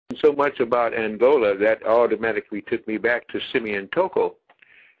so much about Angola that automatically took me back to Simeon Toko,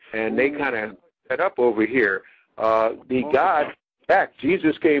 and they kind of set up over here. The God back,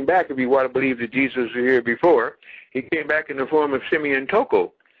 Jesus came back. If you want to believe that Jesus was here before, he came back in the form of Simeon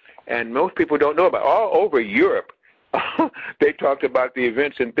Toko, and most people don't know about. All over Europe, they talked about the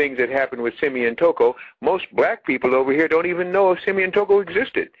events and things that happened with Simeon Toko. Most black people over here don't even know if Simeon Toko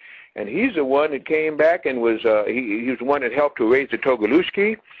existed. And he's the one that came back and was, he was the one that helped to raise the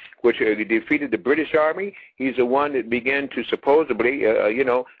Togolushki, which defeated the British Army. He's the one that began to supposedly,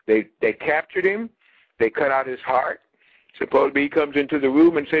 they captured him. They cut out his heart. Supposedly he comes into the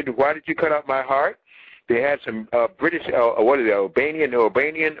room and said, "Why did you cut out my heart?" They had some British, Albanian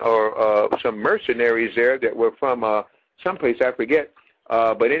or some mercenaries there that were from someplace, I forget.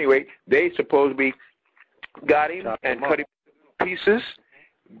 But anyway, they supposedly got him and cut him into pieces,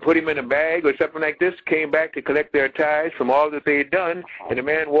 put him in a bag or something like this, came back to collect their tithes from all that they had done, and the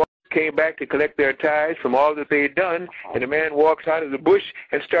man came back to collect their tithes from all that they had done, and the man walks out of the bush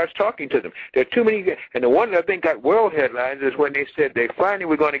and starts talking to them. There are too many, and the one that I think got world headlines is when they said they finally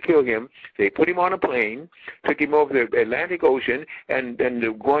were going to kill him. They put him on a plane, took him over the Atlantic Ocean, and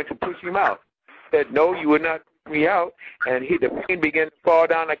they're going to push him out. Said, "No, you would not push me out," and the plane began to fall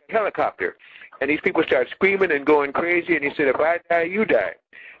down like a helicopter. And these people started screaming and going crazy, and he said, "If I die, you die."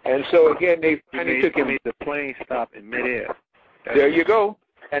 And so again, they finally took him. The plane stopped in midair. There you go.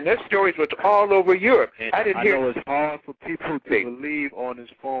 And that story was all over Europe. And I didn't hear. I know it's hard for people to believe on his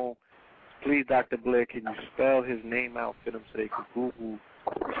phone. Please, Dr. Blair, can you spell his name out for them so they can Google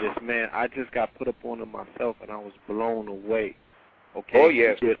this man? I just got put up on him myself, and I was blown away. Okay. Oh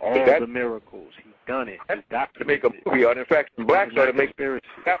yes. He did all the miracles. He done it. He documented to make a movie on. In fact, some blacks ought to make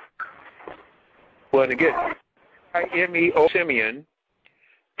one again. I-M-E-O Simeon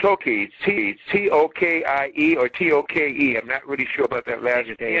Toki, T-O-K-I-E or T-O-K-E. I'm not really sure about that last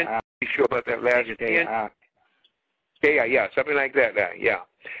name. Yeah, something like that. Yeah.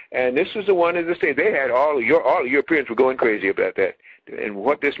 And this is the one of the things. They had all Europeans were going crazy about that. And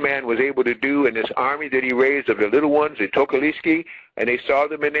what this man was able to do in this army that he raised of the little ones, the Tokaliski, and they saw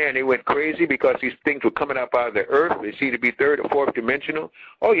them in there and they went crazy because these things were coming up out of the earth. They seemed to be third or fourth dimensional.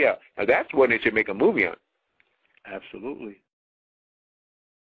 Oh, yeah. Now, that's one they should make a movie on. Absolutely.